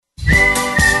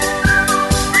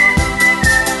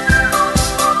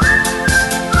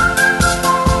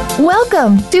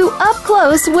Welcome to Up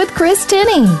Close with Chris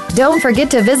Tinney. Don't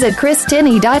forget to visit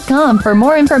christinney.com for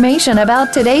more information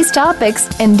about today's topics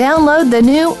and download the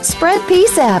new Spread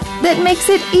Peace app that makes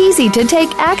it easy to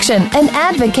take action and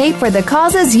advocate for the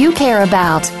causes you care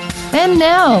about. And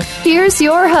now, here's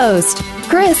your host,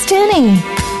 Chris Tinney.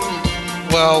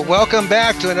 Well, welcome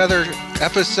back to another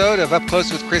episode of Up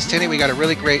Close with Chris Tinney. We got a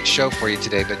really great show for you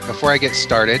today, but before I get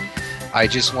started, I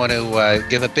just want to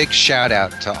give a big shout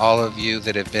out to all of you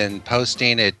that have been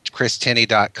posting at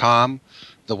christinney.com,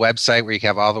 the website where you can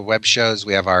have all the web shows.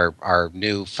 We have our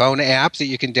new phone app that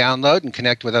you can download and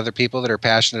connect with other people that are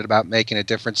passionate about making a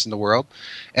difference in the world.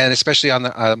 And especially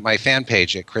on my fan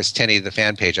page at Chris Tinney, the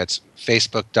fan page. That's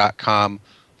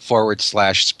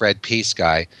facebook.com/Spread Peace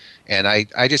Guy. And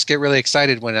I just get really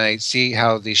excited when I see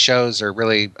how these shows are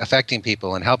really affecting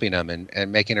people and helping them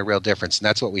and making a real difference. And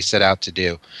that's what we set out to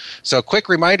do. So a quick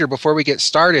reminder before we get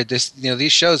started,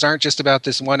 these shows aren't just about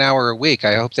this 1 hour a week.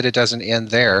 I hope that it doesn't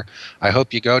end there. I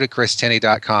hope you go to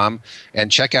christinney.com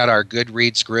and check out our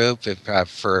Goodreads group.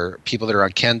 For people that are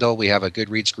on Kindle, we have a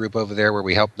Goodreads group over there where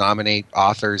we help nominate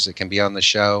authors that can be on the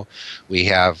show. We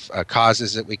have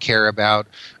causes that we care about.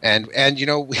 And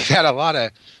we've had a lot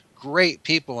of great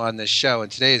people on this show,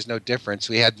 and today is no difference.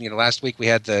 We had, last week we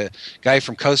had the guy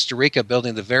from Costa Rica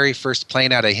building the very first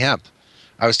plane out of hemp.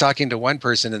 I was talking to one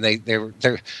person, and they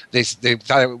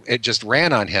thought it just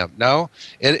ran on hemp. No,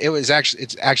 it's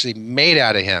actually made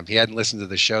out of hemp. He hadn't listened to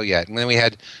the show yet. And then we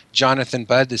had Jonathan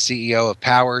Budd, the CEO of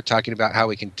Power, talking about how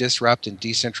we can disrupt and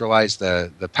decentralize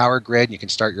the power grid. And you can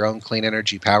start your own clean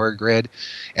energy power grid.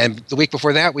 And the week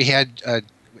before that, we had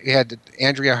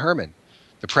Andrea Herman,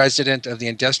 the president of the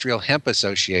Industrial Hemp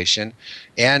Association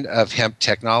and of Hemp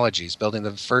Technologies, building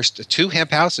the first 2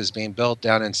 hemp houses being built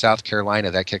down in South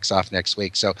Carolina. That kicks off next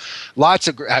week. So lots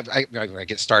of, I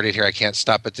get started here, I can't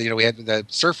stop. But we had the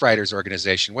Surf Riders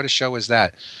Organization. What a show was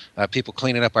that? People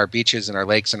cleaning up our beaches and our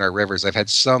lakes and our rivers. I've had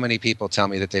so many people tell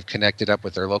me that they've connected up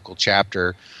with their local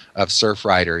chapter of Surf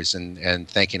Riders and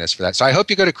thanking us for that. So I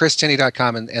hope you go to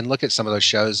christinney.com and look at some of those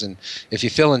shows. And if you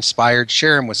feel inspired,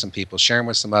 share them with some people, share them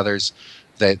with some others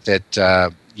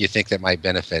that you think that might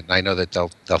benefit. And I know that they'll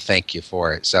thank you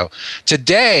for it. So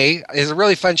today is a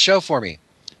really fun show for me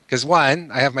because,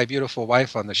 one, I have my beautiful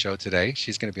wife on the show today.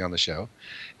 She's going to be on the show.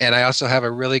 And I also have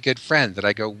a really good friend that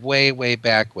I go way, way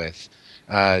back with,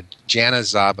 Jana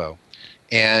Szabo.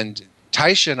 And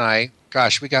Tysha and I,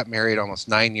 we got married almost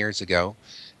 9 years ago.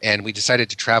 And we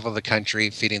decided to travel the country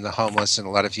feeding the homeless, and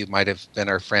a lot of you might have been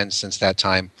our friends since that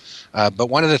time. But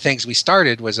one of the things we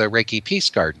started was a Reiki Peace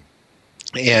Garden.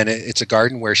 And it's a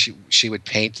garden where she would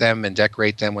paint them and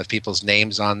decorate them with people's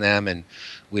names on them, and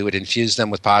we would infuse them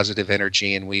with positive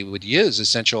energy, and we would use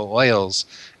essential oils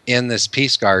in this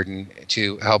peace garden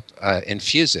to help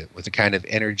infuse it with the kind of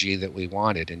energy that we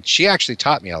wanted. And she actually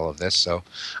taught me all of this, so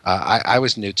I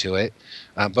was new to it.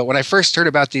 But when I first heard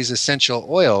about these essential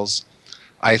oils,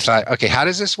 I thought, okay, how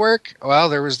does this work? Well,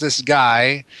 there was this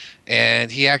guy,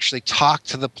 and he actually talked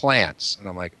to the plants. And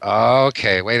I'm like,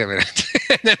 okay, wait a minute.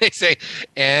 And then they say,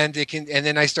 and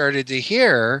then I started to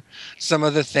hear some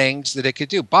of the things that it could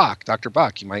do. Dr.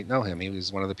 Bach, you might know him. He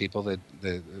was one of the people the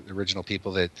original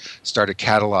people that started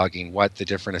cataloging what the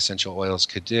different essential oils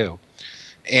could do.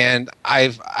 And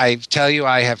I tell you,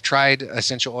 I have tried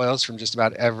essential oils from just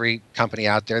about every company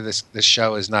out there. This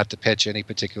show is not to pitch any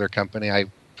particular company. I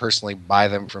personally buy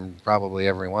them from probably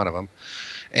every one of them.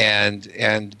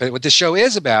 But what this show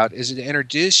is about is to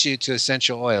introduce you to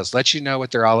essential oils, let you know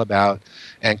what they're all about,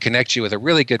 and connect you with a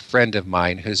really good friend of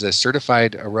mine who's a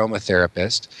certified aroma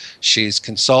therapist. She's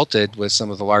consulted with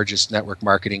some of the largest network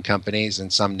marketing companies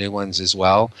and some new ones as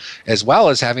well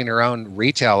as having her own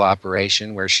retail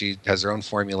operation where she has her own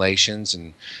formulations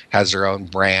and has her own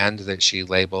brand that she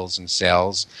labels and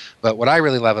sells. But what I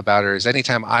really love about her is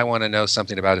anytime I want to know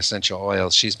something about essential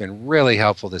oils, she's been really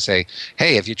helpful to say,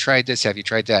 hey, have you tried this? Have you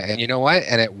tried that? And you know what?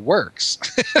 And it works.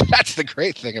 That's the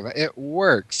great thing about it. It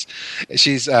works.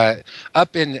 She's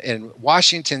up in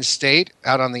Washington State,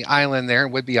 out on the island there,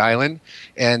 in Whidbey Island.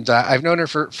 And I've known her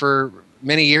for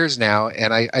many years now,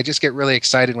 and I just get really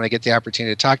excited when I get the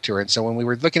opportunity to talk to her. And so when we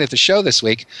were looking at the show this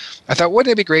week, I thought,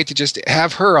 wouldn't it be great to just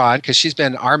have her on, because she's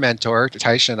been our mentor,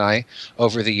 Tysha and I,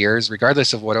 over the years,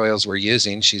 regardless of what oils we're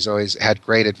using. She's always had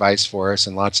great advice for us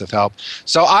and lots of help.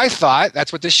 So I thought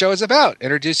that's what this show is about,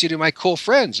 introduce you to my cool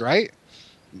friends, right?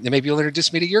 Maybe you'll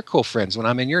introduce me to your cool friends when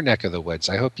I'm in your neck of the woods.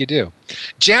 I hope you do.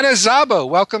 Jana Szabo,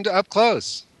 welcome to Up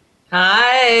Close.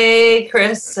 Hi,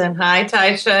 Chris, and hi,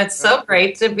 Tysha. It's so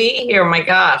great to be here. My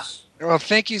gosh. Well,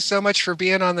 thank you so much for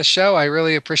being on the show. I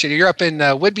really appreciate it. You're up in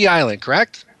Whidbey Island,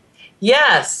 correct?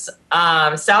 Yes,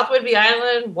 South Whidbey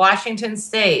Island, Washington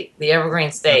State, the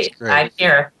Evergreen State. That's great. I'm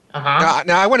here. Uh-huh.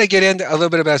 Now, I want to get into a little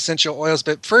bit about essential oils,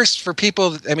 but first, for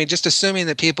people, I mean, just assuming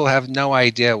that people have no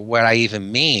idea what I even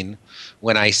mean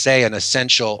when I say an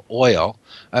essential oil,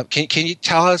 can you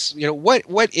tell us,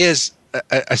 what is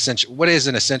essential? What is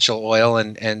an essential oil,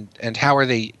 and how are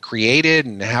they created,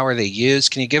 and how are they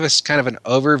used? Can you give us kind of an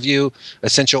overview,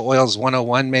 essential oils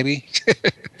 101, maybe?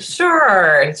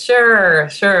 Sure.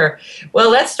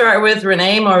 Well, let's start with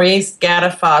Rene Maurice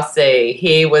Gadafosse.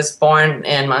 He was born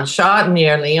in Montchat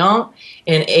near Lyon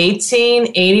in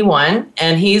 1881,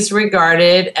 and he's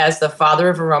regarded as the father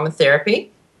of aromatherapy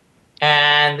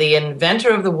and the inventor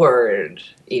of the word,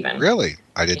 even. Really?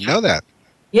 I didn't know that.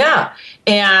 Yeah,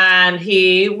 and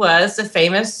he was a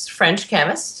famous French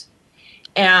chemist,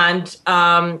 and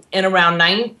in around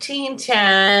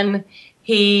 1910,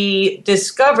 he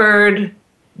discovered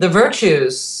the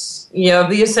virtues, of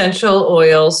the essential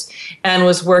oils, and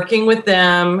was working with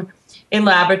them in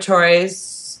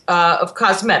laboratories of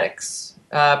cosmetics,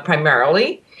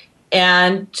 primarily,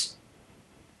 and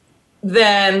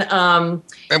then.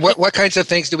 And what kinds of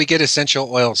things do we get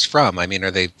essential oils from? I mean,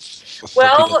 are they?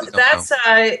 Well, that's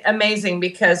amazing,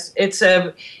 because it's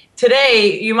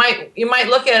today you might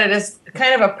look at it as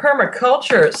kind of a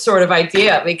permaculture sort of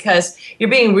idea, because you're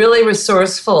being really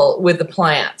resourceful with the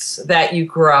plants that you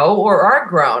grow or are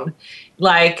grown,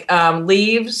 like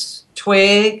leaves,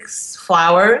 twigs,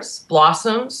 flowers,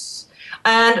 blossoms,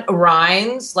 and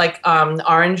rinds, like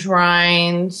orange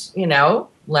rind,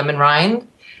 lemon rind.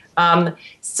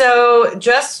 So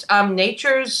just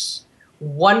nature's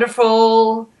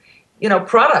wonderful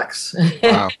products.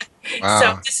 Wow.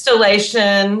 So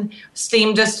distillation,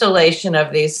 steam distillation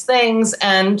of these things,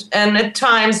 and at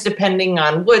times, depending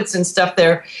on woods and stuff,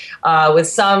 there with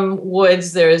some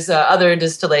woods, there's other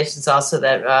distillations also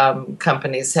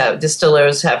that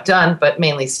distillers have done, but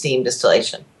mainly steam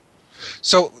distillation.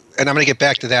 So, and I'm going to get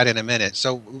back to that in a minute.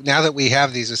 So now that we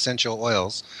have these essential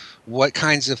oils, what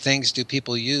kinds of things do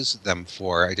people use them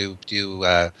for?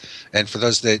 And for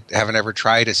those that haven't ever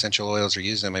tried essential oils or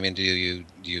use them, I mean, do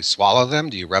you swallow them?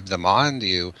 Do you rub them on?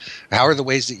 How are the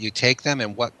ways that you take them,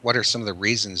 and what are some of the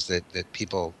reasons that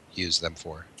people use them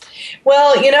for?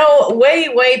 Well,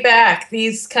 way back,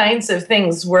 these kinds of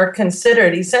things were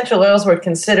considered, essential oils were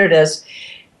considered as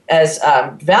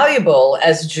valuable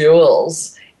as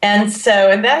jewels. And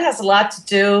that has a lot to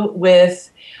do with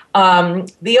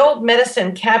the old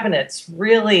medicine cabinets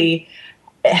really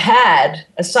had,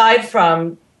 aside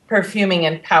from perfuming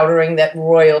and powdering that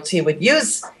royalty would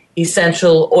use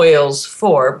essential oils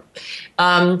for,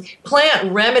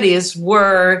 plant remedies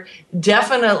were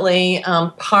definitely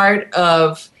part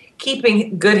of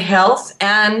keeping good health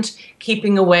and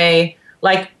keeping away,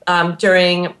 like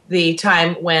during the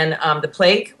time when the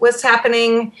plague was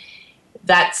happening.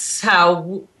 That's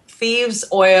how thieves'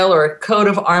 oil or coat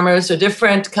of armors or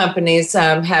different companies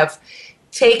have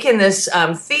taken this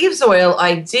thieves' oil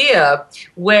idea,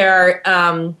 where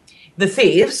the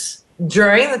thieves,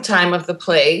 during the time of the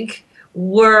plague,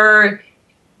 were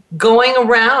going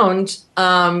around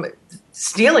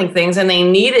stealing things, and they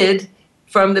needed,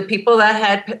 from the people that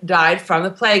had died from the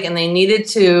plague, and they needed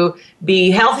to be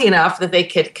healthy enough that they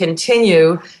could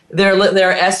continue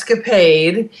their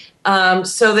escapade.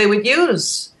 So they would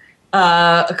use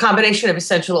a combination of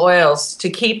essential oils to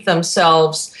keep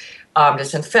themselves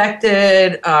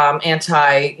disinfected, kind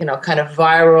of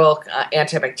viral,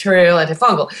 antibacterial,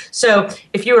 antifungal. So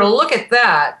if you were to look at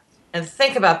that and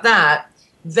think about that,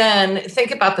 then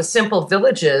think about the simple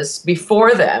villages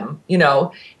before them,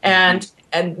 and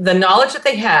the knowledge that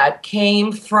they had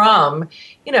came from,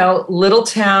 little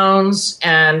towns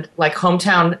and like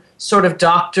hometown sort of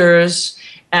doctors.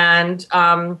 And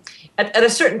at a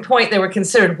certain point, they were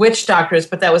considered witch doctors,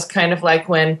 but that was kind of like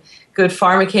when Good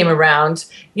Pharma came around,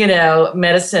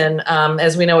 medicine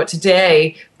as we know it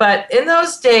today. But in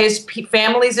those days,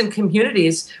 families and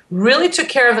communities really took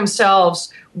care of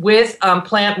themselves with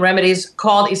plant remedies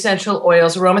called essential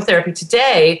oils. Aromatherapy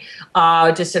today,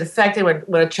 disinfecting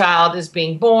when a child is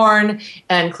being born,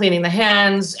 and cleaning the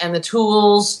hands and the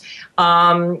tools.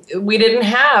 We didn't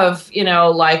have,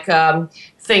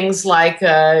 things like,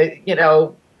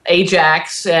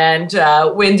 Ajax and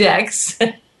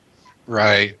Windex.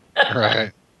 Right.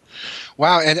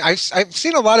 Wow. And I've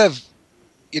seen a lot of,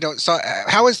 so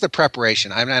how is the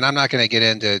preparation? I'm not going to get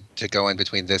into going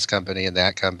between this company and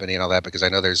that company and all that, because I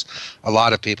know there's a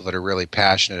lot of people that are really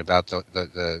passionate about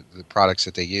the products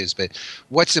that they use. But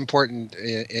what's important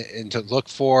to look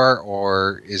for,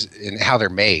 or is in how they're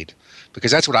made?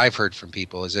 Because that's what I've heard from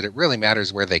people, is that it really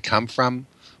matters where they come from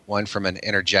one from an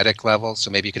energetic level.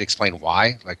 So maybe you could explain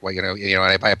why. Like, what when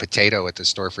I buy a potato at the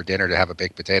store for dinner to have a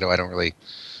baked potato, I don't really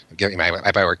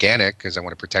I buy organic because I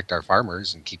want to protect our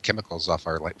farmers and keep chemicals off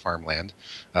our farmland.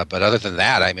 But other than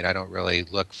that, I mean, I don't really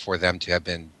look for them to have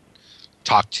been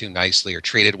talked to nicely or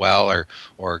treated well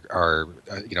or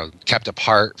kept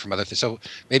apart from other things. So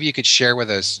maybe you could share with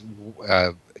us,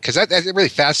 because that it really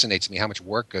fascinates me how much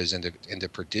work goes into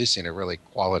producing a really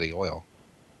quality oil.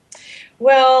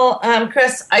 Well,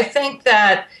 Chris, I think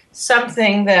that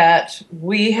something that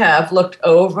we have looked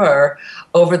over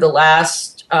the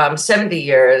last 70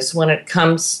 years when it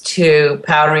comes to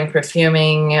powdering,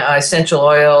 perfuming, essential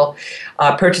oil,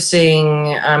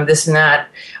 purchasing this and that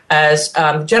as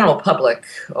the general public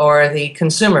or the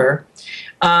consumer,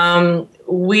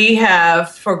 we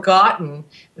have forgotten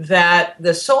that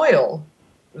the soil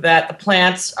that the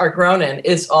plants are grown in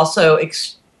is also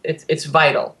it's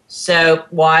vital. So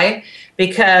why?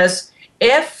 Because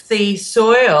if the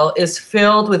soil is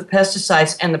filled with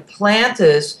pesticides and the plant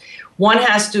is, one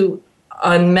has to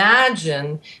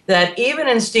imagine that even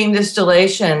in steam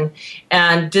distillation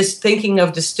and just thinking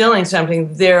of distilling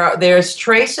something, there's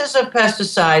traces of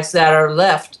pesticides that are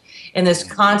left in this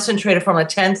concentrated form of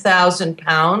 10,000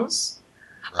 pounds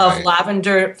of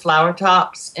lavender flower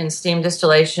tops in steam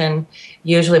distillation,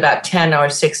 usually about 10 or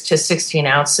 6 to 16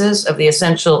 ounces of the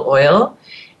essential oil.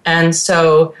 And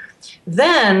so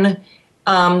then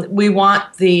we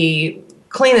want the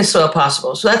cleanest soil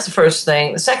possible. So that's the first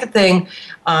thing. The second thing,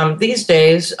 these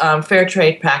days, fair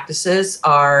trade practices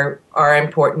are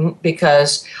important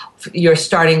because you're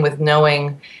starting with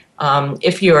knowing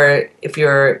if you're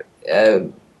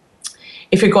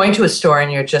going to a store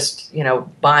and you're just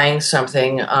buying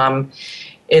something,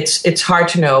 it's hard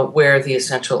to know where the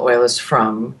essential oil is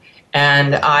from.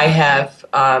 And I have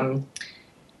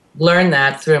learned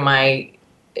that through my,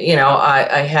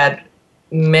 I had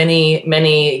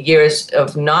many years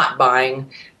of not buying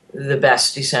the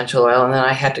best essential oil, and then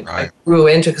I grew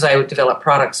into, because I would develop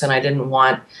products and I didn't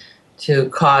want to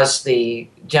cause the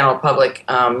general public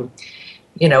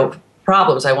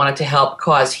problems. I wanted to help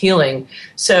cause healing.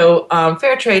 So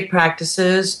fair trade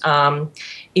practices,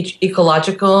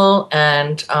 ecological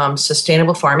and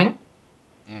sustainable farming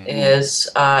is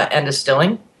and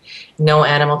distilling, no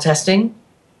animal testing,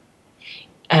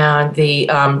 and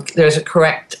there's a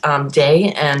correct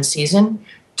day and season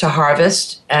to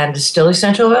harvest and distill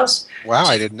essential oils. Wow,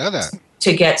 I didn't know that.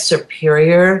 To get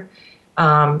superior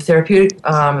therapeutic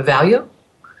value.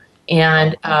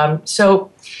 And so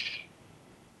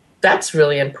that's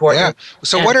really important. Yeah.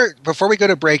 So before we go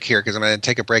to break here, because I'm going to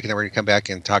take a break and then we're going to come back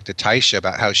and talk to Tysha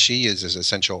about how she uses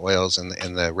essential oils in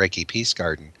the Reiki Peace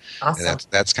Garden. Awesome. And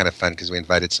that's kind of fun because we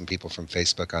invited some people from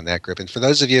Facebook on that group. And for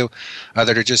those of you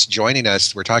that are just joining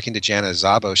us, we're talking to Jana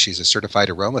Szabo. She's a certified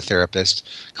aroma therapist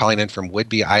calling in from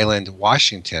Whidbey Island,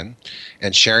 Washington,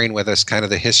 and sharing with us kind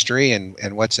of the history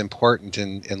and what's important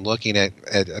in looking at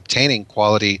obtaining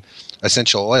quality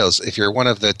essential oils. If you're one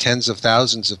of the tens of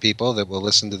thousands of people that will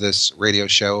listen to this radio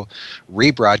show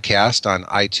rebroadcast on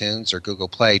iTunes or Google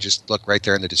Play, just look right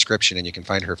there in the description and you can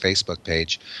find her Facebook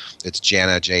page. It's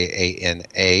Jana, Jana, and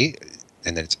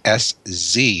then it's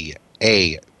SZABO.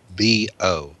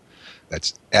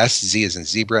 That's SZ as in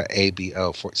zebra,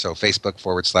 ABO. So Facebook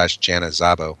 /Jana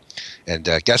Szabo. And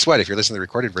guess what? If you're listening to the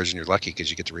recorded version, you're lucky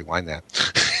because you get to rewind that.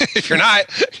 If you're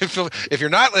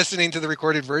not listening to the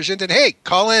recorded version, then hey,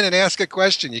 call in and ask a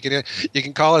question. You can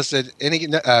call us at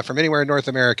from anywhere in North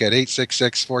America at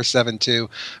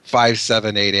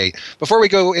 866-472-5788. Before we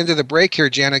go into the break here,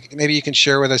 Jana, maybe you can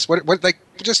share with us what like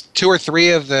just 2 or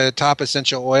 3 of the top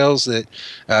essential oils that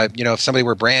if somebody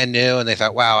were brand new and they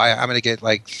thought, wow, I'm going to get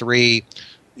like 3.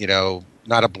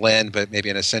 Not a blend, but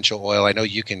maybe an essential oil. I know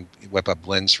you can whip up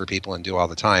blends for people and do all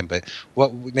the time, but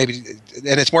and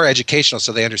it's more educational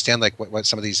so they understand like what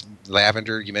some of these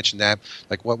lavender, you mentioned that,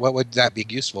 like what would that be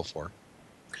useful for?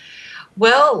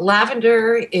 Well,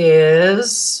 lavender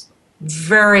is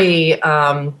very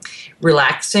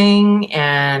relaxing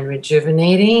and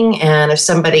rejuvenating, and if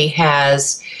somebody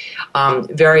has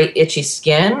very itchy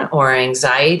skin or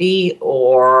anxiety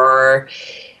or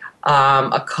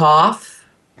a cough,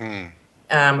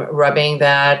 rubbing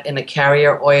that in a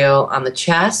carrier oil on the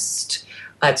chest.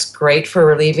 It's great for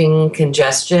relieving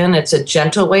congestion. It's a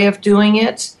gentle way of doing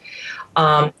it.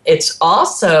 It's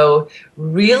also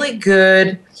really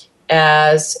good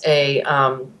as a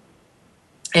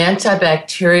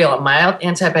antibacterial, a mild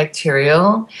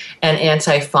antibacterial and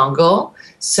antifungal.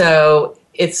 So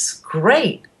it's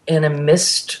great in a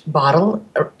mist bottle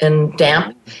in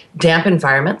damp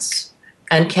environments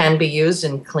and can be used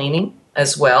in cleaning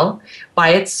as well by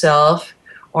itself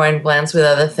or in blends with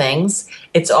other things.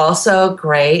 It's also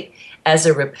great as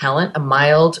a repellent, a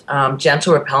mild,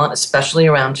 gentle repellent, especially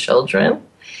around children.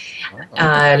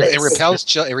 It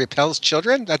repels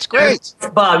children? That's great.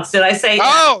 Bugs. Did I say?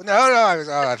 Oh, no.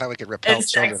 I thought we could repel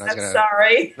children.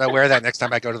 Sorry. I'll wear that next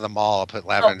time I go to the mall. I'll put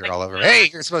lavender all over. Hey,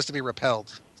 you're supposed to be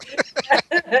repelled.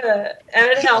 And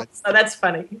it helps. Oh, that's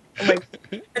funny. And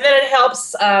then it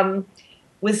helps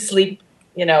with sleep,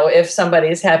 if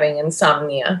somebody's having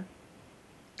insomnia.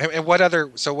 And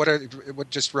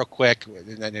just real quick,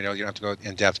 and then, you don't have to go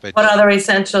in depth, but what other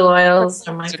essential oils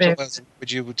are my favorite?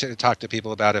 Would you talk to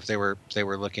people about if they were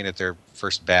looking at their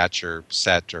first batch or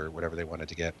set or whatever they wanted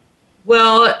to get?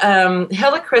 Well,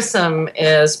 helichrysum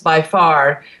is by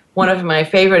far one of my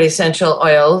favorite essential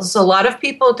oils. A lot of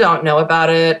people don't know about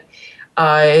it.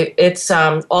 It's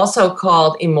also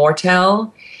called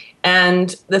Immortel.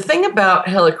 And the thing about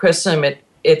helichrysum,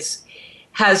 it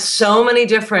has so many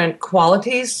different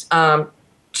qualities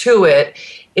to it.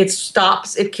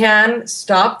 It can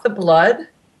stop the blood.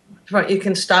 It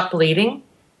can stop bleeding.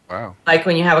 Wow. Like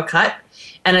when you have a cut.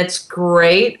 And it's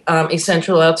great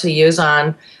essential oil to use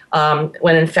on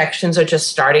when infections are just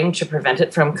starting, to prevent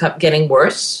it from getting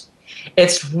worse.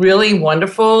 It's really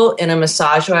wonderful in a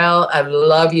massage oil. I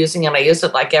love using it. I use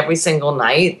it like every single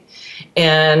night.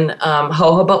 And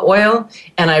jojoba oil,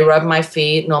 and I rub my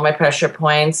feet and all my pressure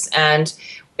points. And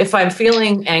if I'm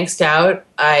feeling angst out,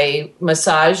 I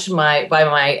massage my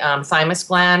thymus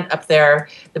gland up there,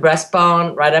 the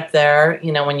breastbone right up there.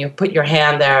 When you put your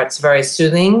hand there, it's very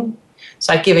soothing. It's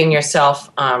like giving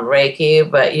yourself Reiki,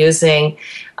 but using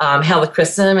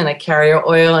helichrysum and a carrier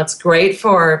oil. It's great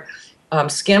for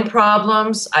skin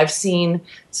problems. I've seen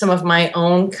some of my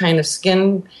own kind of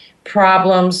skin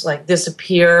problems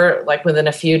disappear within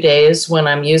a few days when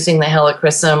I'm using the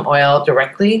helichrysum oil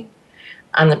directly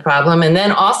on the problem. And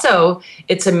then also,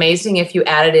 it's amazing if you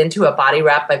add it into a body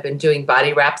wrap. I've been doing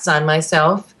body wraps on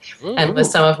myself and with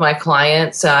some of my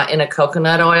clients in a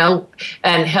coconut oil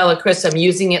and helichrysum,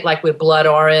 using it with blood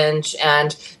orange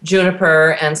and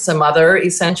juniper and some other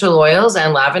essential oils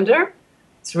and lavender.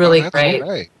 It's really great.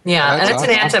 Right. Yeah, and it's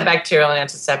awesome. An antibacterial,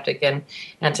 antiseptic, and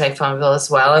antifungal as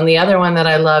well. And the other one that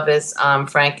I love is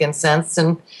frankincense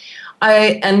and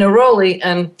neroli.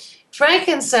 And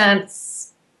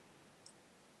frankincense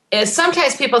is,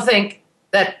 sometimes people think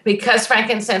that because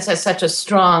frankincense has such a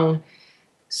strong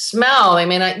smell, they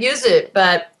may not use it,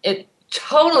 but it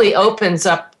totally opens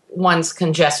up one's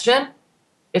congestion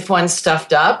if one's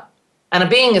stuffed up. And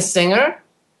being a singer,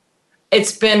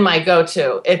 it's been my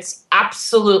go-to. It's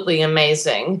absolutely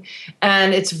amazing.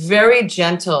 And it's very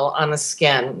gentle on the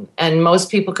skin. And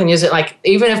most people can use it.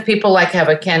 Even if people have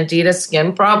a candida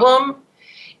skin problem,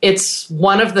 it's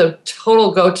one of the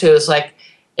total go-tos.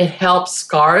 It helps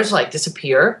scars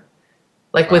disappear,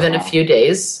 within a few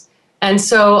days. And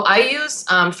so I use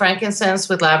frankincense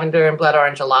with lavender and blood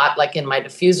orange a lot, in my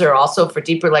diffuser, also for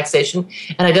deep relaxation.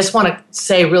 And I just want to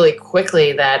say really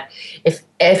quickly that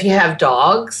if you have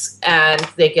dogs and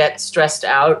they get stressed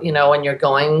out, when you're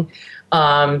going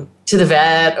to the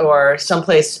vet or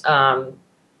someplace to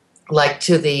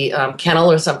the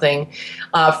kennel or something,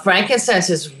 frankincense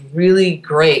is really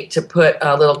great to put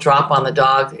a little drop on the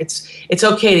dog. It's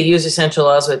okay to use essential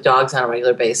oils with dogs on a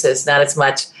regular basis, not as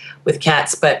much with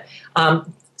cats, but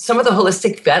some of the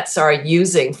holistic vets are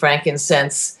using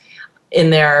frankincense in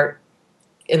their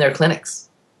clinics.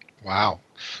 Wow.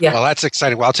 Yeah. Well, that's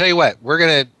exciting. Well, I'll tell you what, we're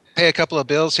going to pay a couple of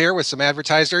bills here with some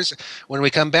advertisers. When we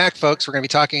come back, folks, we're going to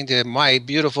be talking to my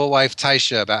beautiful wife,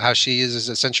 Tysha, about how she uses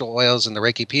essential oils in the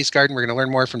Reiki Peace Garden. We're going to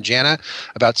learn more from Jana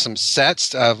about some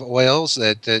sets of oils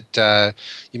that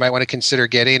you might want to consider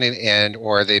getting,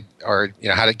 or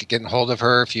how to get in hold of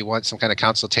her if you want some kind of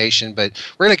consultation. But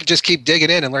we're going to just keep digging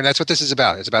in and learn. That's what this is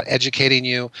about. It's about educating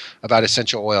you about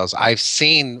essential oils. I've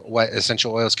seen what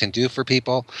essential oils can do for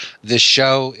people. This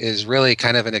show is really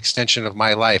kind of an extension of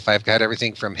my life. I've got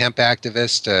everything from hemp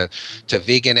activists to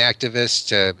vegan activists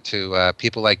to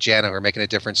people like Jana who are making a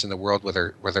difference in the world with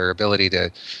her ability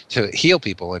to heal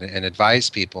people and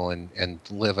advise people and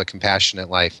live a compassionate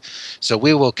life. So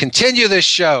we will continue this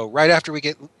show right after we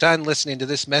get done listening to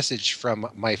this message from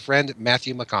my friend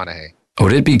Matthew McConaughey.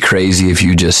 Would it be crazy if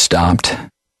you just stopped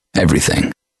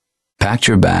everything, packed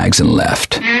your bags and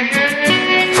left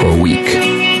for a week,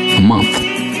 a month,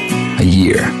 a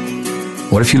year?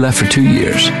 What if you left for 2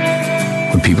 years?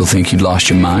 Would people think you'd lost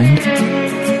your mind?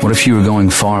 What if you were going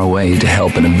far away to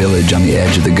help in a village on the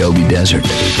edge of the Gobi Desert?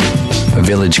 A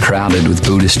village crowded with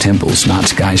Buddhist temples, not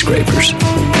skyscrapers.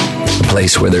 A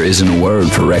place where there isn't a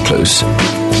word for recluse.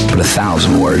 but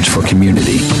 1,000 words for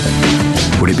community.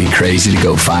 Would it be crazy to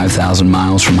go 5,000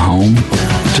 miles from home?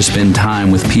 To spend time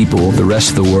with people the rest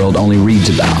of the world only reads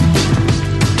about?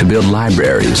 To build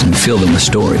libraries and fill them with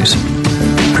stories?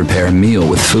 Prepare a meal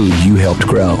with food you helped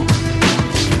grow?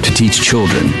 To teach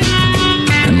children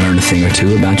and learn a thing or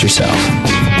two about yourself?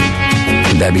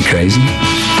 Would that be crazy?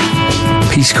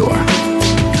 Peace Corps.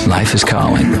 Life is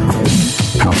calling.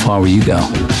 How far will you go?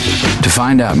 To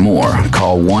find out more,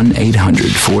 call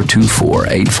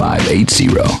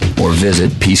 1-800-424-8580 or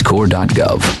visit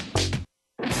peacecorps.gov.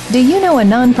 Do you know a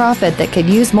nonprofit that could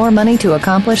use more money to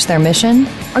accomplish their mission?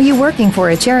 Are you working for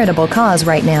a charitable cause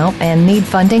right now and need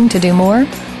funding to do more?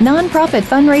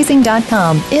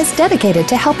 Nonprofitfundraising.com is dedicated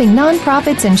to helping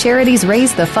nonprofits and charities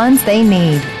raise the funds they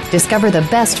need. Discover the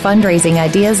best fundraising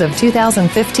ideas of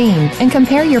 2015 and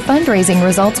compare your fundraising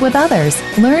results with others.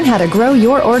 Learn how to grow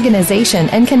your organization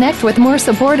and connect with more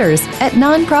supporters at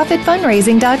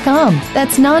nonprofitfundraising.com.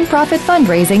 That's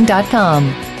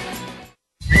nonprofitfundraising.com.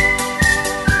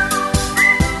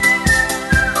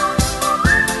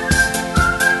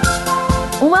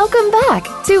 Welcome back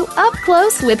to Up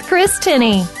Close with Chris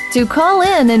Tinney. To call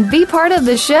in and be part of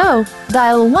the show,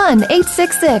 dial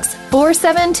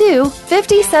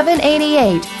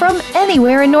 1-866-472-5788 from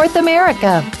anywhere in North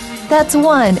America. That's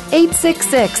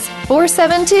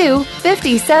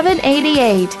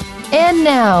 1-866-472-5788. And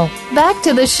now, back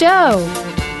to the show.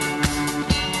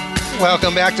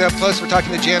 Welcome back to Up Close. We're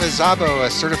talking to Jana Szabo,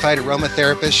 a certified aroma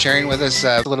therapist, sharing with us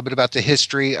a little bit about the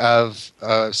history of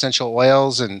essential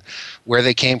oils and where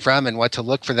they came from and what to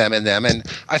look for them in them. And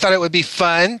I thought it would be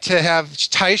fun to have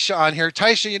Tysha on here.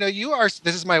 Tysha,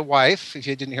 this is my wife. If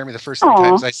you didn't hear me the first 3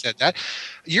 times I said that.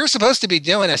 You're supposed to be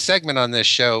doing a segment on this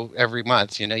show every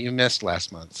month. You missed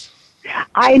last month.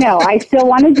 I know. I still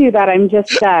want to do that. I'm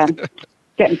just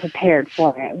getting prepared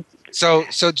for it. So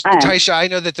Tysha, I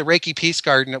know that the Reiki Peace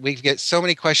Garden, we get so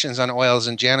many questions on oils,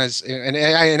 and Jana's, and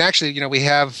actually, we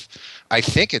have, I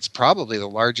think it's probably the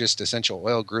largest essential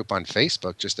oil group on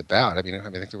Facebook, just about. I think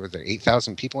there were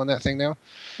 8,000 people in that thing now.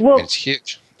 Well, it's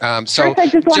huge. So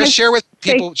just share with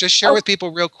people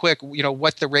real quick,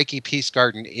 what the Reiki Peace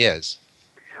Garden is.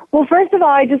 Well, first of all,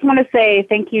 I just want to say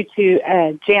thank you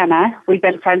to Jana. We've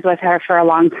been friends with her for a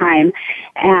long time.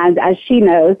 And as she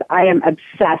knows, I am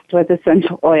obsessed with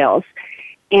essential oils.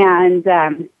 And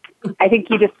I think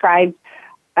you described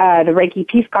the Reiki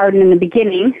Peace Garden in the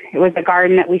beginning. It was a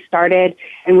garden that we started,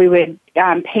 and we would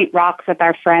paint rocks with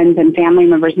our friends and family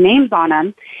members' names on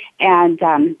them. And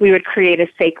we would create a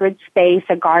sacred space,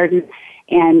 a garden,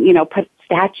 and, put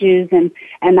statues. And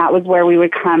that was where we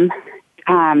would come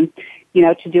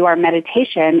to do our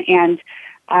meditation. And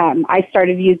I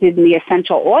started using the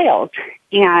essential oils.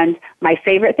 And my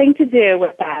favorite thing to do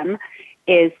with them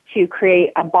is to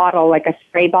create a bottle, like a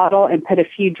spray bottle, and put a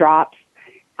few drops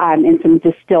in some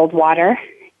distilled water.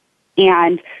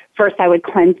 And first I would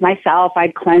cleanse myself.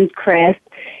 I'd cleanse Chris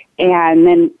and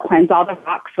then cleanse all the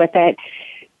rocks with it.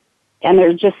 And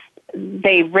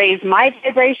they raise my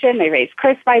vibration, they raise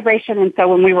Chris' vibration. And so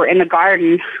when we were in the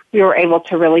garden, we were able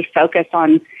to really focus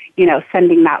on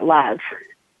sending that love.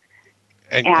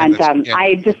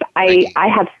 I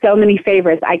have so many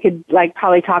favorites. I could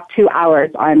probably talk 2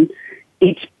 hours on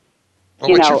each,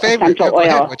 what's your favorite? essential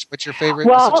oil. What's your favorite?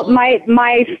 Well, my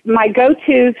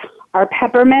go-tos are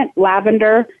peppermint,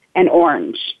 lavender, and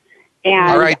orange.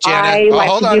 And all right, Jana. I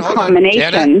like to do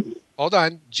combinations. Hold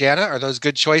on, Jana. Are those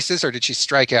good choices, or did she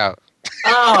strike out?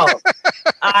 Oh,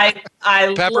 I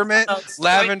pepperment,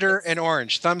 lavender, choices. and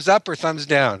orange. Thumbs up or thumbs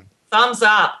down? Thumbs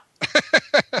up.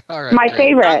 All right, my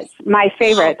favorites.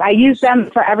 I use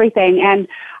them for everything. And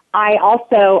I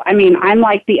also, I'm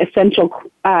like the essential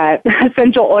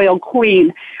oil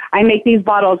queen. I make these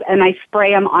bottles and I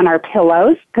spray them on our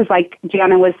pillows because, like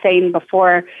Jana was saying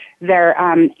before, they're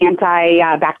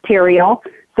antibacterial.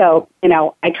 So,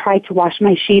 I try to wash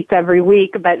my sheets every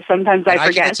week, but sometimes I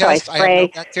forget, so I spray. I have no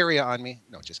bacteria on me.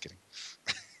 No, just kidding.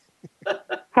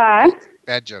 Huh?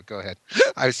 Bad joke. Go ahead.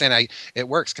 I was saying it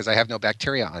works because I have no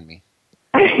bacteria on me.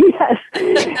 Yes.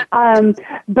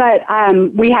 But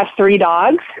we have 3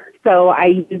 dogs, so I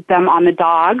use them on the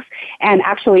dogs. And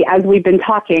actually, as we've been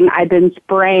talking, I've been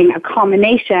spraying a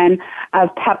combination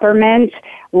of peppermint,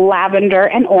 lavender,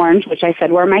 and orange, which I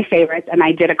said were my favorites. And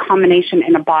I did a combination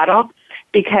in a bottle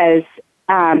because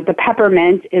the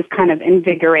peppermint is kind of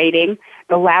invigorating,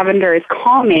 the lavender is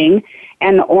calming,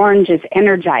 and the orange is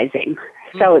energizing.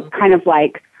 So it's kind of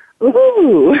like,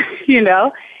 ooh,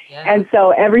 Yeah. And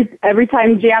so every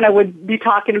time Jana would be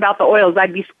talking about the oils,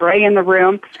 I'd be spraying the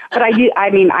room. But I use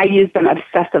them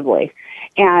obsessively.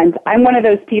 And I'm one of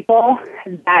those people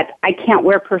that I can't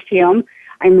wear perfume.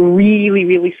 I'm really,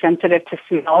 really sensitive to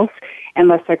smells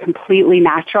unless they're completely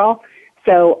natural.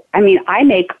 So, I mean, I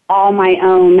make all my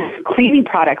own cleaning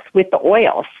products with the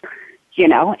oils, you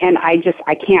know, and I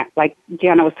can't, like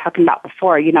Jana was talking about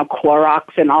before, you know,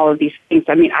 Clorox and all of these things.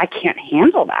 I mean, I can't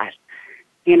handle that,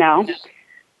 you know.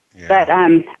 Yeah. But,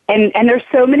 and there's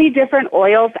so many different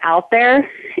oils out there,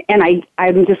 and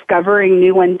I'm discovering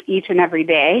new ones each and every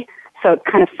day. So it's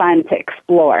kind of fun to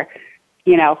explore.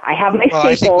 You know, I have my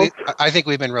staples. I think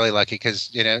we've been really lucky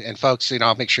because, you know, and folks, you know,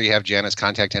 I'll make sure you have Jana's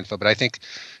contact info. But I think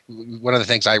one of the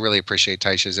things I really appreciate,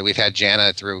 Tysha, is that we've had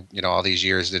Jana through, you know, all these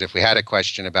years, that if we had a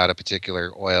question about a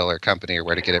particular oil or company or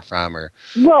where to get it from or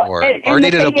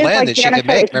needed a blend that she could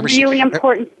make. It's really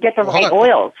important to get the right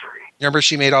oils. Remember,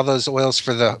 she made all those oils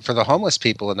for the homeless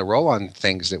people and the roll-on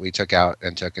things that we took,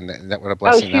 and that what a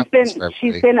blessing that was for everybody.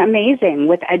 She's been amazing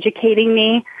with educating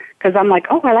me, because I'm like,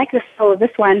 oh, I like this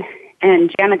one.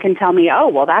 And Jana can tell me, oh,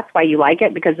 well, that's why you like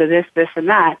it, because of this, this, and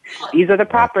that. These are the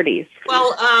properties.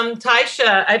 Well,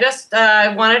 Tysha, I just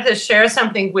wanted to share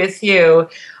something with you.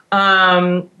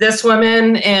 This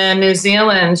woman in New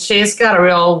Zealand, she's got a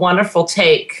real wonderful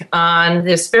take on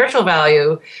the spiritual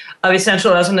value of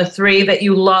essential oils and the three that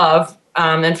you love,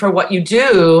 and for what you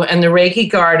do, and the Reiki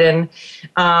Garden,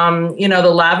 you know, the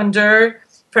lavender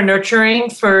for nurturing,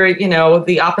 for, you know,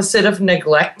 the opposite of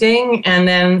neglecting, and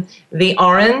then the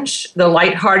orange, the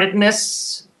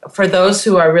lightheartedness for those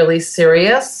who are really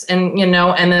serious, and, you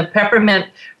know, and the peppermint,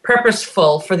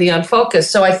 purposeful for the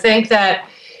unfocused. So I think that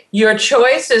your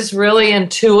choice is really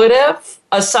intuitive,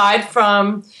 aside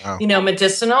from, you know,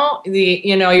 medicinal,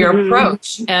 your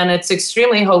approach, and it's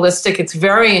extremely holistic. It's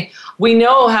we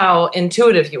know how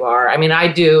intuitive you are. I mean,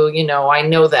 I do, you know, I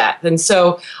know that. And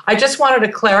so I just wanted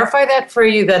to clarify that for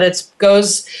you, that it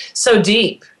goes so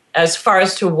deep as far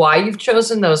as to why you've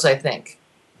chosen those, I think.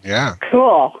 Yeah.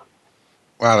 Cool.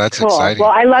 Wow, that's exciting.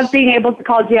 Well, I love being able to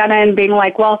call Jana and being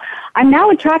like, well, I'm now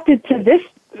attracted to this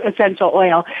essential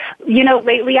oil. You know,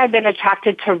 lately I've been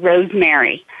attracted to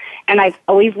rosemary, and I've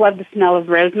always loved the smell of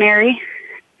rosemary.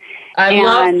 I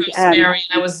love rosemary.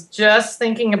 I was just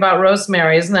thinking about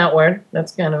rosemary. Isn't that weird?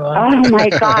 That's kind of odd. Oh my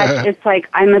gosh, it's like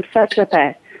I'm obsessed with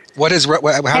it. What is? How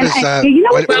does? You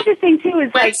know what's interesting too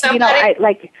is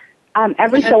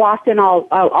every so often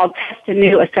I'll test a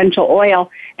new essential oil,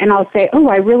 and I'll say, oh,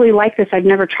 I really like this. I've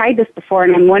never tried this before,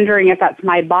 and I'm wondering if that's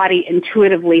my body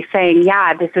intuitively saying,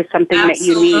 yeah, this is something that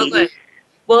you need.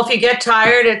 Well, if you get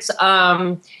tired,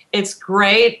 it's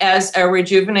great as a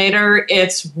rejuvenator.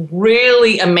 It's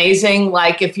really amazing,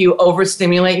 like if you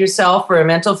overstimulate yourself for a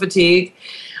mental fatigue.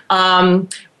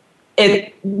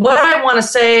 What I want to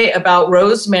say about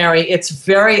rosemary, it's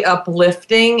very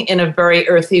uplifting in a very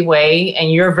earthy way,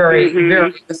 and you're very,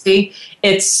 very earthy.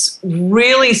 It's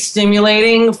really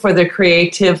stimulating for the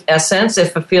creative essence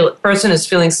if a person is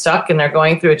feeling stuck and they're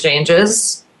going through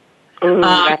changes. Ooh,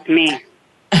 that's me.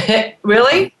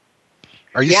 Really?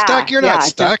 Are you stuck? You're not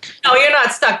stuck. No, you're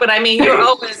not stuck. But I mean, you're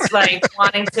always like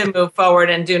wanting to move forward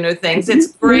and do new things.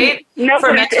 It's great. No,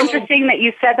 but it's interesting that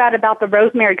you said that about the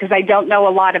rosemary, because I don't know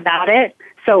a lot about it.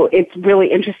 So it's really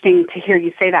interesting to hear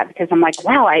you say that, because I'm like,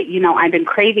 wow, I've been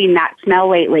craving that smell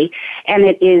lately, and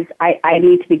it is. I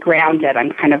need to be grounded.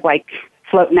 I'm kind of like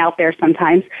floating out there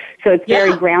sometimes. So it's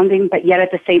very grounding, but yet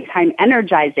at the same time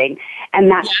energizing. And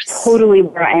that's totally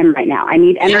where I am right now. I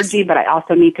need energy, but I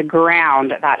also need to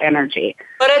ground that energy.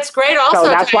 But it's great also. So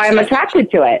that's why I'm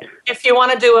attracted to it. If you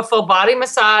want to do a full body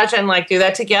massage and like do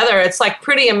that together, it's like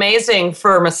pretty amazing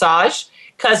for massage,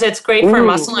 because it's great for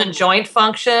muscle and joint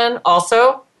function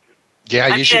also.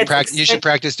 Yeah, you should practice. You should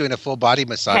practice doing a full body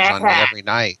massage on me every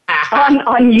night.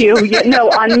 On you? No,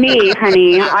 on me,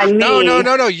 honey. On me.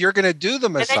 No. You're going to do the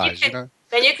massage.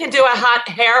 Then you can do a hot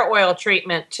hair oil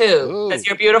treatment too, because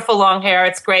your beautiful long hair.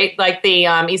 It's great. Like the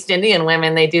East Indian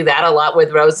women, they do that a lot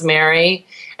with rosemary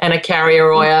and a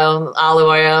carrier oil, olive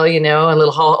oil. You know, a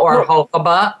little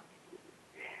jojoba.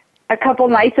 A couple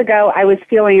nights ago, I was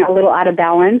feeling a little out of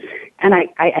balance, and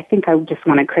I think I just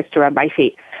wanted Chris to rub my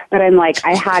feet. But I'm like,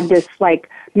 I had this like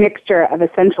mixture of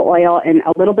essential oil and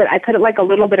a little bit, I put like a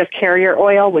little bit of carrier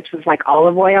oil, which was like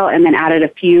olive oil, and then added a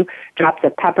few drops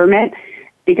of peppermint,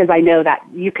 because I know that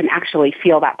you can actually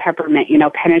feel that peppermint,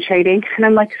 penetrating. And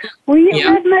I'm like, will you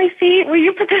rub my feet? Will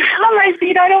you put this on my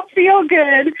feet? I don't feel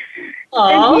good.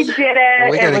 Aww. And he did it.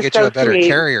 Well, we got to get you a better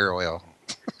carrier oil.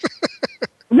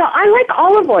 No, I like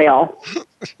olive oil.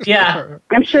 Yeah.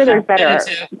 I'm sure there's better,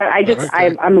 but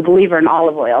I'm a believer in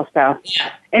olive oil, so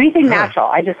anything natural.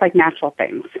 I just like natural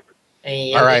things.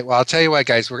 All right. Well, I'll tell you what,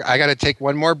 guys. I got to take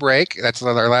one more break. That's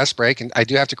our last break. And I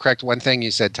do have to correct one thing you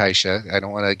said, Tysha. I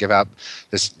don't want to give out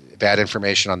this bad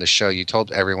information on the show. You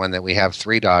told everyone that we have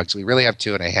 3 dogs. We really have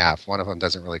 2.5. One of them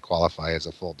doesn't really qualify as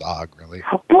a full dog, really.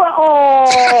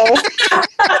 Oh.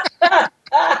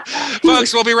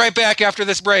 Folks, we'll be right back after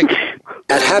this break.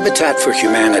 At Habitat for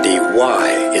Humanity, why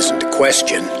isn't a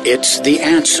question, it's the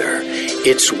answer.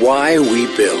 It's why we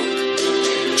build.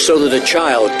 So that a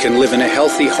child can live in a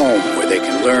healthy home where they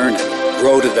can learn and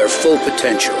grow to their full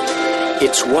potential.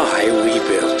 It's why we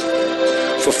build.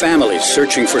 For families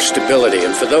searching for stability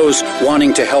and for those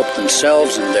wanting to help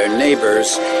themselves and their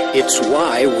neighbors, it's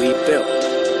why we build.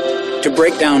 To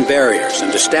break down barriers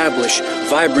and establish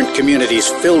vibrant communities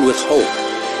filled with hope,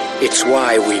 it's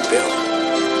why we build.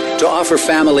 To offer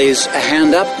families a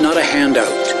hand up, not a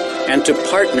handout, and to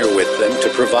partner with them to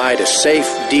provide a safe,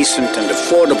 decent, and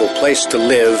affordable place to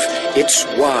live, it's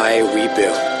why we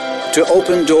build. To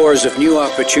open doors of new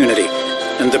opportunity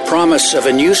and the promise of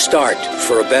a new start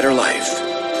for a better life,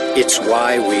 it's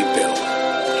why we build.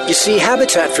 You see,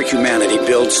 Habitat for Humanity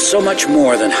builds so much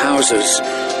more than houses.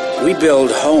 We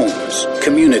build homes,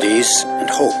 communities, and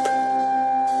hope.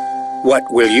 What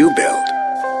will you build?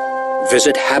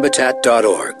 Visit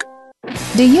Habitat.org.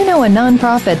 Do you know a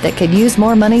nonprofit that could use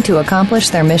more money to accomplish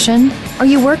their mission? Are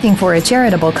you working for a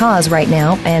charitable cause right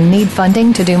now and need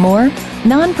funding to do more?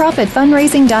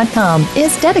 NonprofitFundraising.com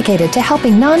is dedicated to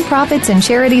helping nonprofits and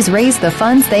charities raise the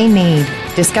funds they need.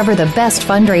 Discover the best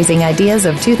fundraising ideas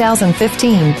of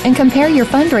 2015 and compare your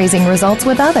fundraising results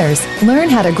with others. Learn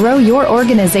how to grow your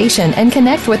organization and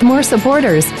connect with more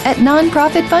supporters at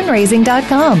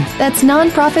NonprofitFundraising.com. That's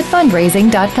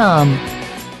NonprofitFundraising.com.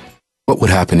 What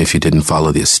would happen if you didn't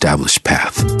follow the established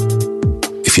path?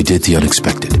 If you did the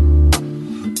unexpected?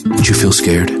 Would you feel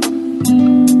scared?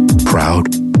 Proud?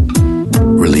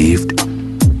 Relieved?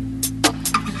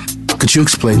 Could you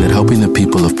explain that helping the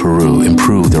people of Peru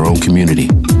improve their own community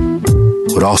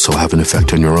would also have an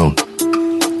effect on your own?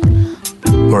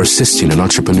 Or assisting an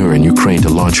entrepreneur in Ukraine to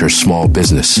launch her small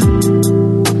business?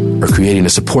 Or creating a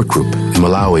support group in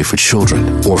Malawi for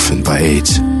children orphaned by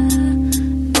AIDS?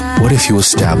 What if you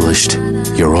established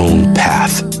your own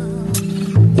path?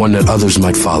 One that others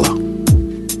might follow?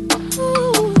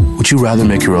 Would you rather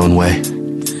make your own way?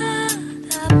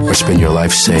 Or spend your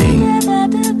life saying,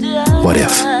 what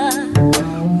if?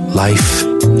 Life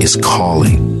is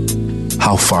calling.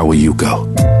 How far will you go?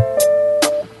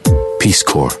 Peace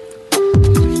Corps.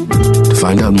 To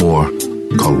find out more,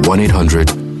 call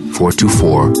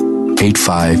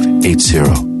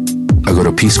 1-800-424-8580 or go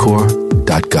to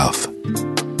peacecorps.gov.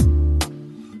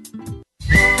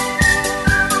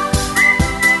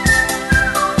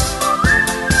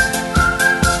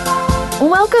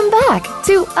 Welcome back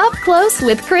to Up Close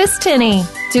with Chris Tinney.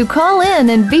 To call in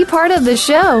and be part of the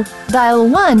show, dial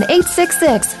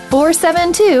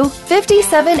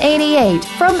 1-866-472-5788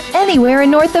 from anywhere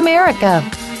in North America.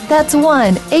 That's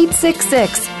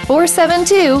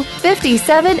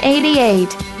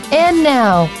 1-866-472-5788. And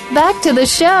now, back to the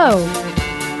show.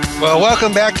 Well,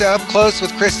 welcome back to Up Close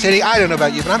with Chris Tinney. I don't know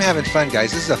about you, but I'm having fun,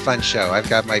 guys. This is a fun show. I've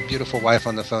got my beautiful wife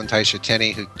on the phone, Tysha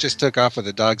Tinney, who just took off with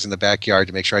the dogs in the backyard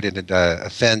to make sure I didn't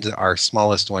offend our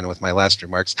smallest one with my last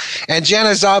remarks. And Jana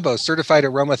Szabo, certified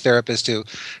aroma therapist, who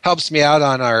helps me out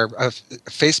on our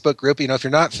Facebook group. You know, if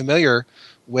you're not familiar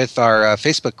with our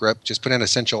Facebook group, just put in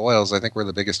essential oils. I think we're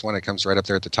the biggest one. It comes right up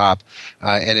there at the top.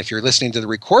 And if you're listening to the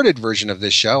recorded version of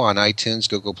this show on iTunes,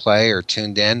 Google Play, or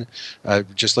Tuned In,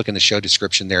 just look in the show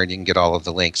description there and you can get all of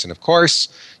the links. And of course,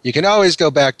 you can always go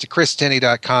back to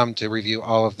christinney.com to review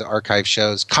all of the archive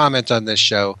shows, comment on this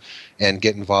show, and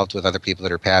get involved with other people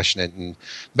that are passionate. And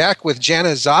back with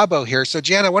Jana Szabo here. So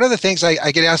Jana, one of the things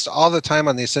I get asked all the time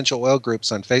on the essential oil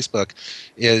groups on Facebook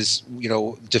is, you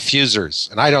know,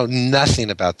 diffusers. And I know nothing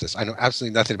about this. I know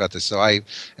absolutely nothing about this. So I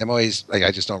am always, like,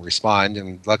 I just don't respond.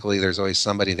 And luckily there's always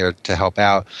somebody there to help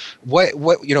out.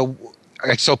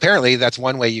 So apparently that's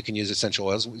one way you can use essential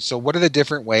oils. So what are the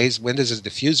different ways? When does a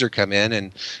diffuser come in?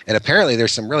 And apparently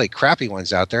there's some really crappy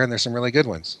ones out there and there's some really good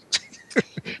ones.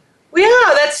 Well,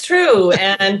 yeah, that's true.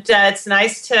 And it's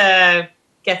nice to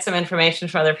get some information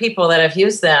from other people that have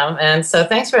used them. And so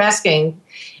thanks for asking.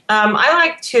 I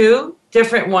like two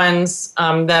different ones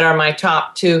that are my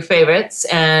top two favorites.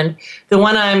 And the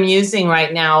one I'm using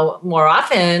right now more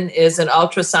often is an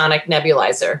ultrasonic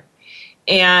nebulizer.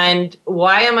 And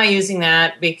why am I using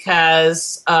that?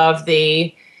 Because of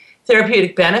the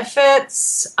therapeutic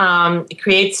benefits. It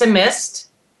creates a mist.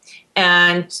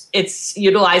 And it's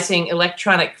utilizing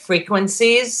electronic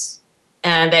frequencies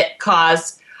and that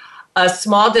cause a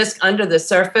small disc under the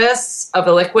surface of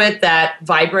a liquid that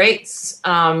vibrates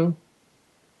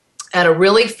at a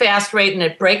really fast rate, and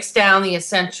it breaks down the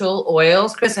essential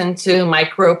oils, Chris, into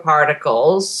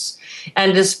microparticles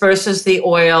and disperses the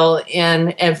oil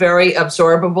in a very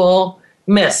absorbable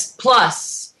mist.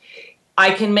 Plus,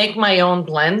 I can make my own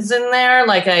blends in there.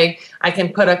 Like I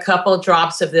can put a couple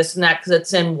drops of this and that because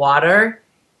it's in water,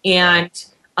 and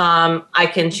I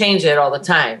can change it all the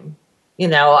time.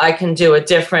 I can do a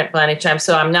different blend each time.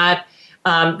 So I'm not,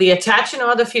 the attaching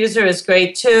oil diffuser is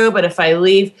great too, but if I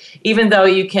leave, even though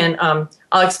you can,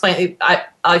 I'll explain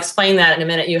that in a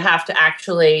minute, you have to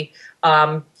actually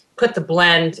put the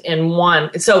blend in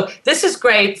one. So this is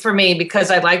great for me because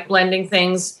I like blending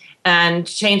things and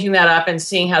changing that up and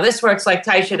seeing how this works, like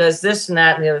Tysha does this and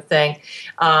that and the other thing.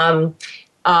 And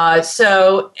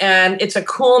it's a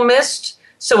cool mist,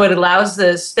 so it allows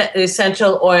the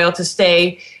essential oil to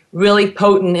stay really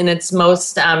potent in its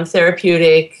most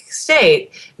therapeutic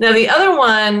state. Now, the other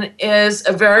one is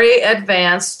a very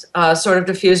advanced sort of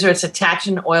diffuser. It's a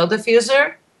attaching oil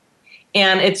diffuser,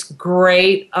 and it's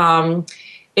great.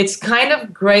 It's kind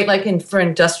of great like for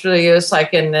industrial use,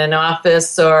 like in an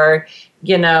office or,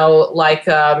 like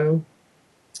a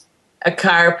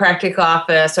chiropractic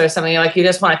office or something. Like you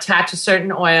just want to attach a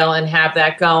certain oil and have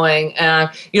that going.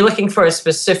 You're looking for a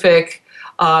specific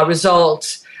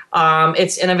result.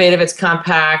 It's innovative, it's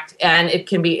compact, and it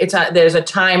can be, there's a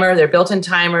timer, they're built-in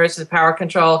timers, the power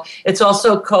control. It's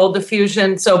also cold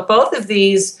diffusion. So both of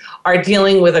these are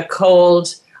dealing with a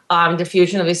cold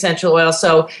diffusion of essential oil.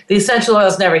 So the essential oil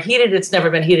is never heated. It's never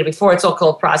been heated before. It's all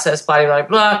cold processed, blah, blah,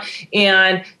 blah.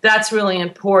 And that's really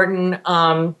important.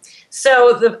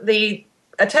 So the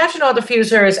attaching oil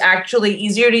diffuser is actually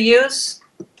easier to use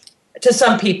to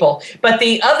some people. But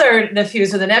the other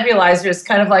diffuser, the nebulizer, is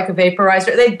kind of like a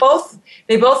vaporizer. They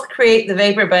both create the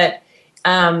vapor, but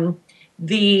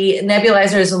the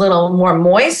nebulizer is a little more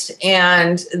moist,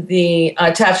 and the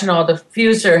attaching oil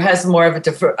diffuser has more of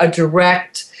a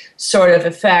direct sort of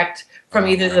effect from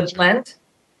either the blend,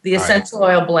 the essential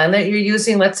oil blend that you're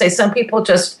using. Let's say some people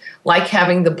just like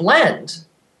having the blend,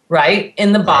 right,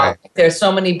 in the bottle. Right. There's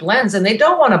so many blends, and they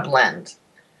don't want to blend.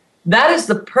 That is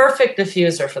the perfect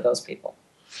diffuser for those people.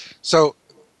 So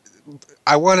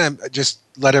I want to just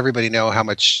let everybody know how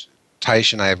much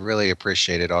Tysha and I have really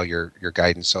appreciated all your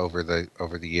guidance over the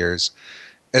years.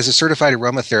 As a certified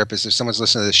aromatherapist, if someone's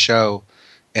listening to this show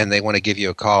and they want to give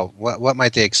you a call, what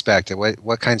might they expect?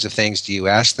 What kinds of things do you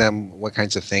ask them? What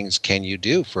kinds of things can you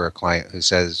do for a client who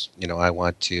says, I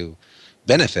want to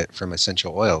benefit from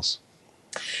essential oils?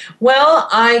 Well,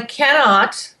 I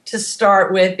cannot, to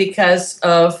start with, because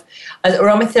of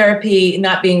aromatherapy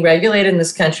not being regulated in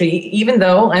this country, even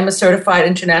though I'm a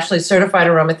internationally certified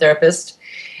aromatherapist,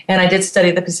 and I did study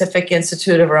at the Pacific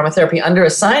Institute of Aromatherapy under a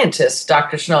scientist,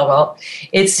 Dr. Schnellwelt.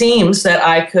 It seems that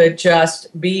I could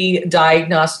just be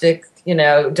diagnostic,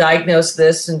 diagnose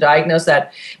this and diagnose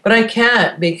that, but I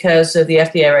can't because of the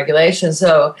FDA regulations.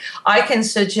 So I can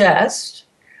suggest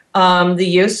the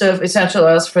use of essential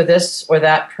oils for this or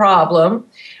that problem.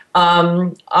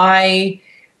 I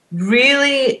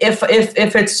really, if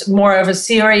it's more of a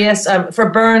serious, for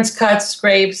burns, cuts,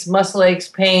 scrapes, muscle aches,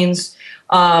 pains,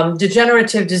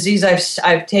 degenerative disease,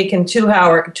 I've taken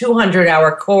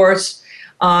 200-hour course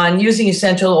on using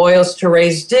essential oils to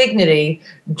raise dignity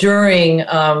during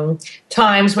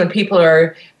times when people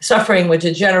are suffering with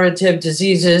degenerative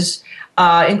diseases,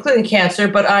 including cancer.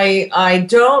 But I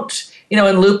don't,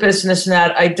 in lupus and this and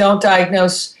that, I don't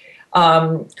diagnose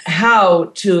how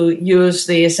to use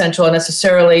the essential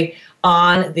necessarily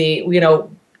on the,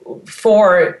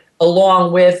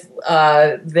 along with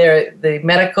the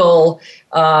medical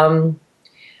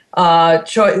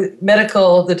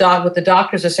what the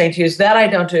doctors are saying to use. That I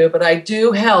don't do, but I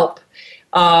do help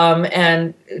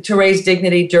and to raise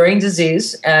dignity during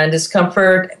disease and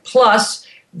discomfort, plus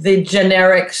the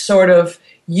generic sort of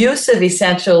use of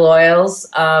essential oils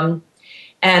and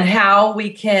how we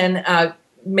can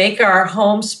make our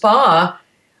home spa,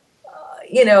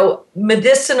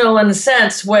 medicinal in the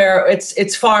sense where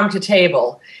it's farm to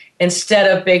table instead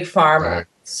of big pharma. Right.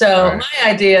 So my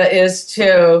idea is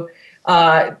to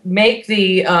make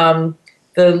the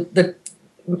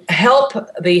help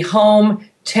the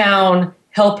hometown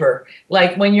helper.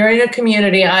 Like when you're in a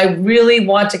community, I really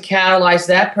want to catalyze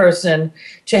that person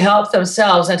to help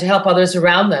themselves and to help others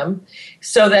around them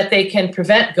so that they can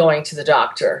prevent going to the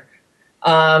doctor.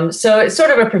 So it's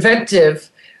sort of a preventive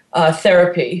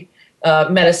therapy,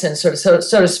 medicine, so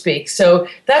to speak. So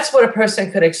that's what a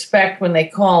person could expect when they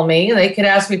call me. They could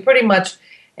ask me pretty much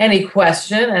any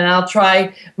question, and I'll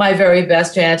try my very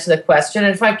best to answer the question.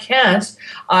 And if I can't,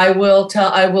 I will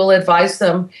advise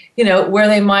them, where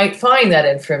they might find that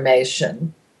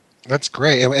information. That's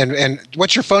great. And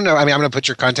what's your phone number? I mean, I'm going to put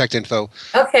your contact info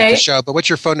at Okay. the show, but what's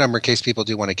your phone number in case people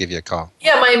do want to give you a call?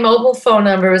 Yeah, my mobile phone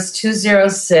number is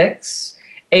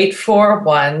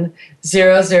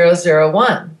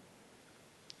 206-841-0001.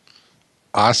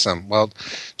 Awesome. Well,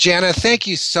 Jana, thank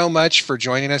you so much for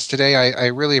joining us today. I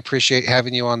really appreciate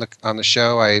having you on the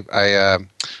show. I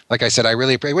like I said, I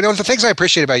really appreciate. One of the things I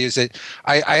appreciate about you is that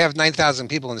I have 9,000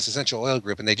 people in this essential oil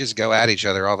group, and they just go at each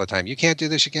other all the time. You can't do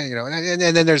this, you can't, you know. And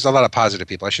then there's a lot of positive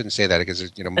people. I shouldn't say that because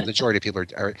the majority of people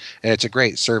are, and it's a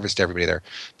great service to everybody there.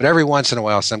 But every once in a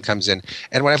while, some comes in,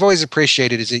 and what I've always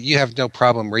appreciated is that you have no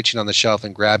problem reaching on the shelf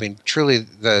and grabbing truly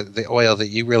the oil that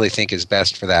you really think is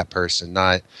best for that person,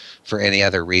 not for any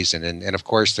other reason. And of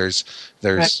course, there's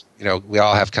Right. we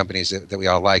all have companies that we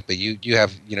all like, but you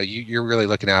have you're really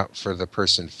looking out for the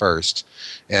person first,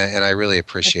 and I really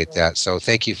appreciate that. So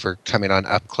thank you for coming on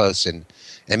Up Close and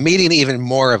meeting even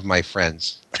more of my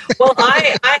friends. Well,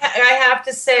 I have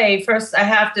to say, first,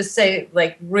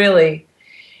 like, really,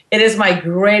 it is my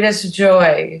greatest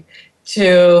joy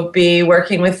to be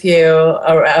working with you,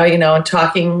 and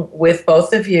talking with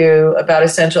both of you about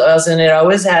essential oils, and it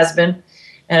always has been,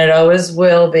 and it always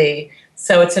will be.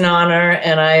 So it's an honor,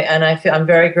 and I'm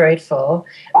very grateful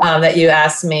that you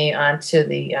asked me onto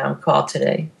the call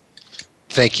today.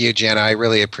 Thank you, Jana. I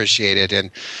really appreciate it.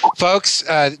 And folks,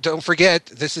 don't forget,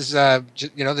 this is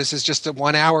this is just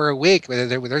 1 hour a week.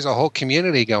 There's a whole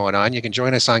community going on. You can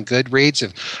join us on Goodreads.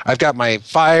 I've got my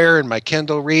Fire and my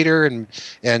Kindle Reader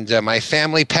and my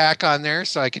family pack on there,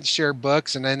 so I can share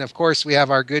books. And then, of course, we have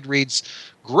our Goodreads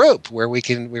group where we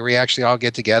actually all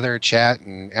get together and chat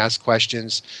and ask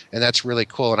questions, and that's really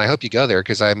cool. And I hope you go there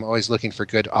because I'm always looking for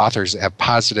good authors that have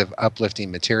positive, uplifting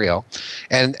material.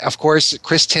 And of course,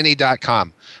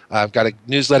 christinney.com. I've got a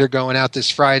newsletter going out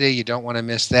this Friday. You don't want to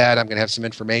miss that. I'm going to have some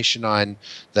information on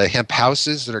the hemp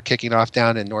houses that are kicking off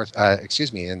down in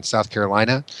in South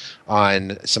Carolina,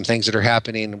 on some things that are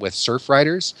happening with surf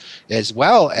riders, as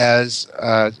well as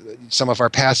some of our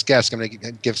past guests. I'm going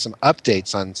to give some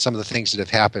updates on some of the things that have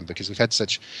happened because we've had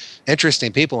such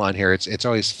interesting people on here. It's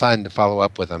always fun to follow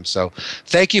up with them. So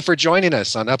thank you for joining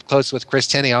us on Up Close with Chris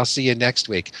Tenney. I'll see you next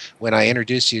week when I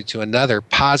introduce you to another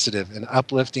positive and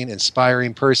uplifting,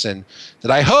 inspiring person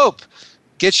that I hope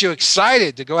gets you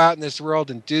excited to go out in this world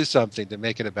and do something to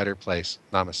make it a better place.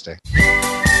 Namaste.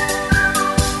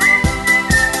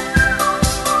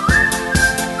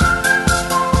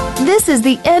 This is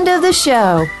the end of the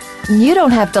show. You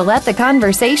don't have to let the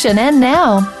conversation end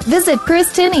now. Visit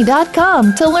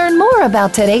christinney.com to learn more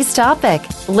about today's topic.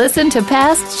 Listen to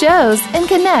past shows and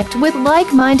connect with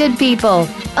like-minded people.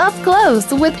 Up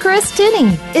Close with Chris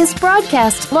Tenney is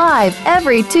broadcast live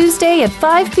every Tuesday at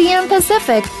 5 p.m.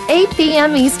 Pacific, 8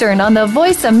 p.m. Eastern on the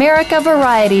Voice America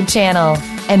Variety Channel,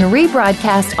 and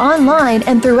rebroadcast online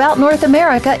and throughout North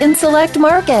America in select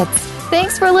markets.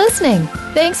 Thanks for listening.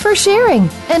 Thanks for sharing.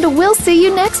 And we'll see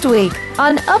you next week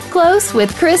on Up Close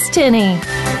with Chris Tenney.